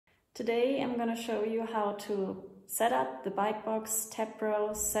Today I'm going to show you how to set up the Fahrradbox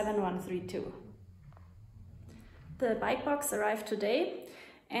Tepro 7132. The bike box arrived today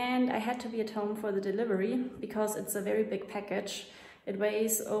and I had to be at home for the delivery because it's a very big package. It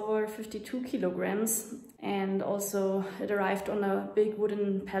weighs over 52 kilograms and also it arrived on a big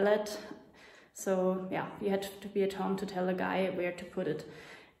wooden pallet. So yeah, you had to be at home to tell a guy where to put it.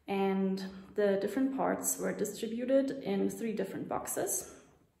 And the different parts were distributed in 3 different boxes.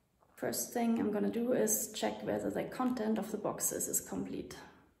 First thing I'm gonna do is check whether the content of the boxes is complete.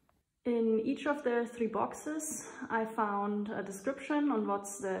 In each of the 3 boxes I found a description on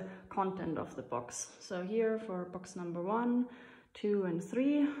what's the content of the box. So here for box number 1, 2 and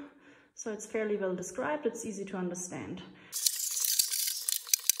 3. So it's fairly well described, it's easy to understand.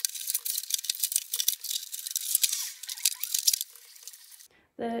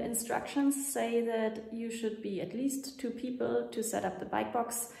 The instructions say that you should be at least 2 people to set up the bike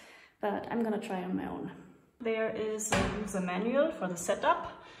box, but I'm gonna try on my own. There is a user manual for the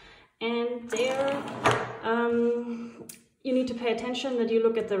setup, and there you need to pay attention that you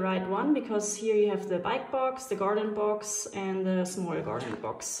look at the right one, because here you have the bike box, the garden box and the small garden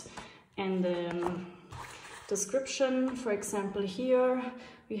box. And the description, for example, here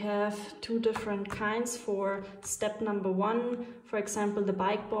we have 2 different kinds for step number 1. For example, the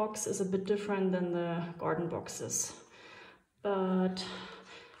bike box is a bit different than the garden boxes, but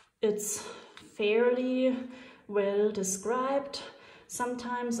it's fairly well described.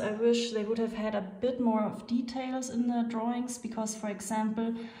 Sometimes I wish they would have had a bit more of details in the drawings, because for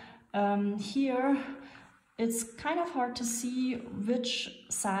example here it's kind of hard to see which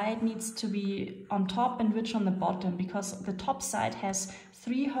side needs to be on top and which on the bottom, because the top side has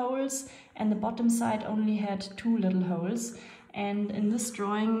 3 holes and the bottom side only had 2 little holes, and in this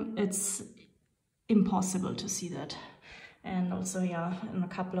drawing it's impossible to see that. And also, yeah, in a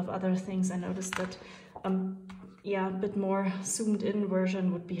couple of other things I noticed that yeah, a bit more zoomed in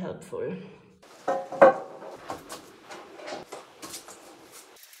version would be helpful.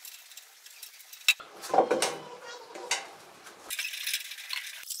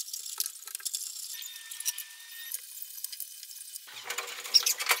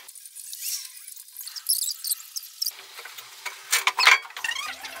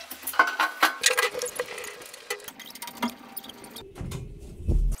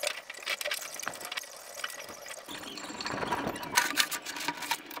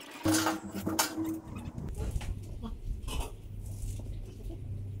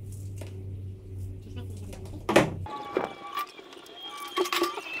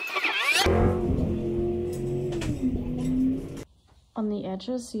 On the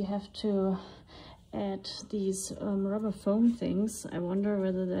edges you have to add these rubber foam things. I wonder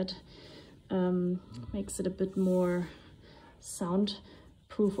whether that makes it a bit more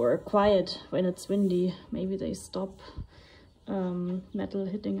soundproof or quiet when it's windy. Maybe they stop metal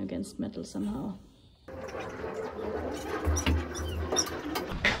hitting against metal somehow.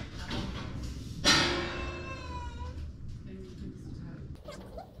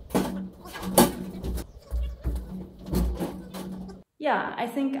 Yeah, I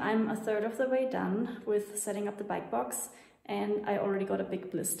think I'm a third of the way done with setting up the bike box, and I already got a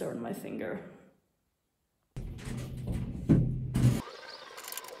big blister on my finger.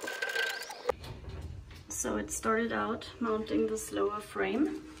 So it started out mounting this lower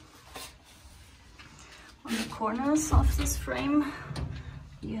frame. On the corners of this frame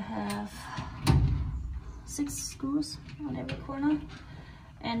you have 6 screws on every corner,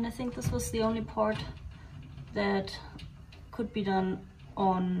 and I think this was the only part that could be done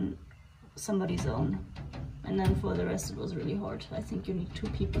on somebody's own, and then for the rest it was really hard. I think you need 2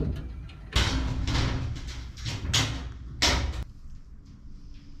 people.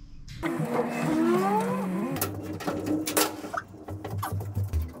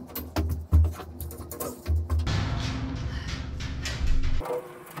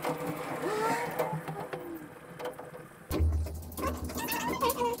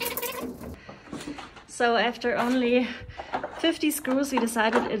 So after only 50 screws, we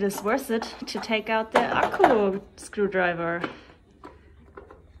decided it is worth it to take out the Akku screwdriver.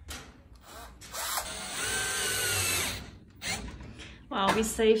 Wow, we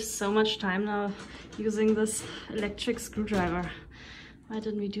save so much time now using this electric screwdriver. Why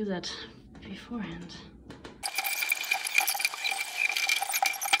didn't we do that beforehand?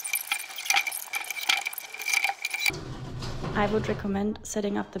 I would recommend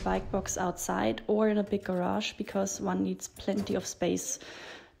setting up the bike box outside or in a big garage, because one needs plenty of space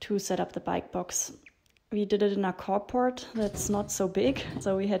to set up the bike box. We did it in a carport that's not so big,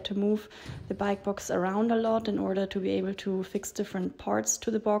 so we had to move the bike box around a lot in order to be able to fix different parts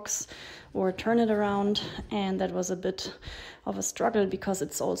to the box or turn it around, and that was a bit of a struggle because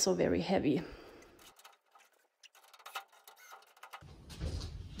it's also very heavy.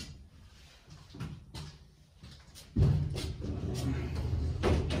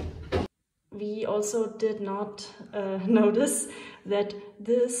 We also did not notice that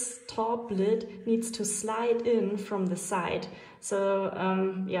this top lid needs to slide in from the side. So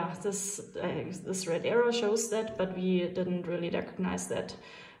yeah, this red arrow shows that, but we didn't really recognize that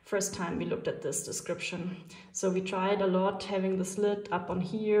first time we looked at this description. So we tried a lot having this lid up on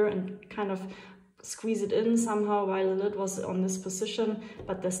here and kind of squeeze it in somehow while the lid was on this position,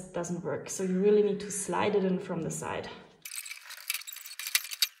 but this doesn't work. So you really need to slide it in from the side.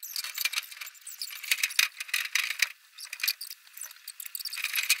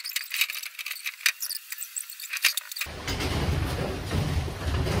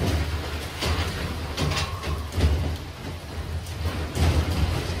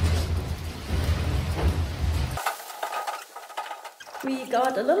 We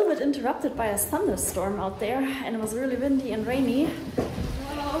got a little bit interrupted by a thunderstorm out there, and it was really windy and rainy.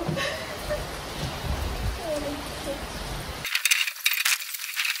 Wow.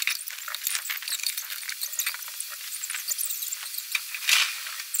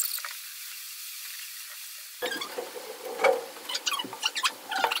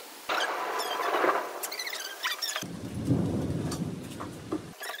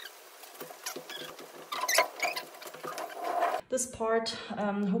 This part,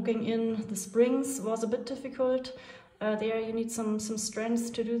 hooking in the springs, was a bit difficult. There you need some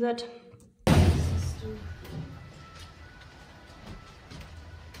strength to do that.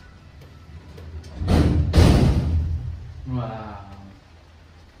 Wow.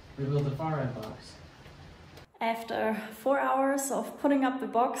 We built a Fahrradbox. After 4 hours of putting up the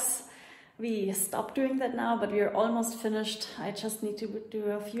box, we stopped doing that now, but we're almost finished. I just need to do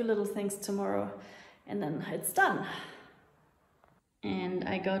a few little things tomorrow and then it's done. And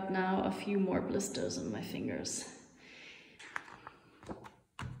I got now a few more blisters on my fingers.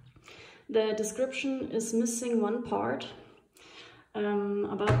 The description is missing one part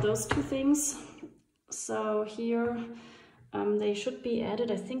about those two things. So here they should be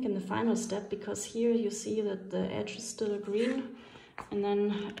added, I think, in the final step, because here you see that the edge is still green, and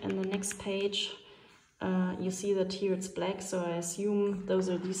then in the next page you see that here it's black, so I assume those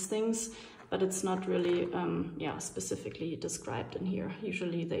are these things. But it's not really specifically described in here.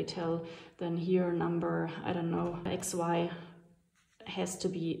 Usually they tell then here number, I don't know, XY has to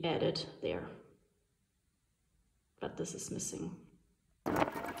be added there. But this is missing.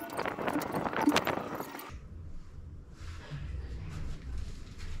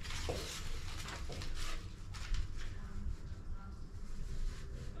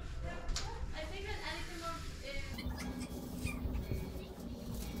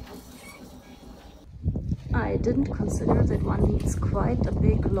 I didn't consider that one needs quite a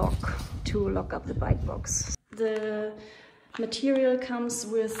big lock to lock up the bike box. The material comes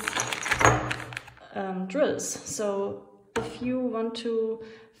with drills, so if you want to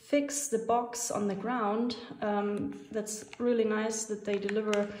fix the box on the ground, that's really nice that they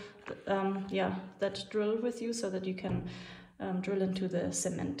deliver that drill with you so that you can drill into the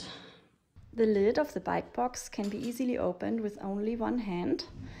cement. The lid of the bike box can be easily opened with only one hand.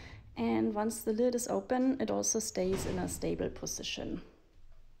 And once the lid is open, it also stays in a stable position.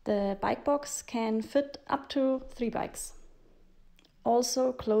 The bike box can fit up to 3 bikes.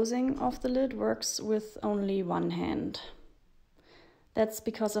 Also, closing of the lid works with only one hand. That's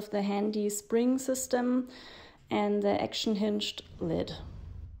because of the handy spring system and the action-hinged lid.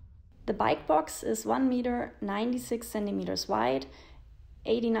 The bike box is 1 meter 96 centimeters wide,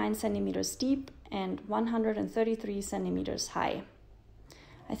 89 centimeters deep, and 133 centimeters high.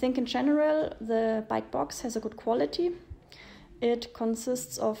 I think in general the bike box has a good quality. It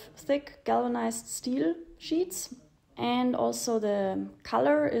consists of thick galvanized steel sheets, and also the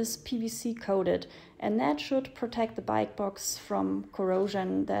color is PVC coated, and that should protect the bike box from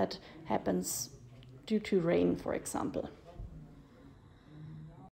corrosion that happens due to rain, for example.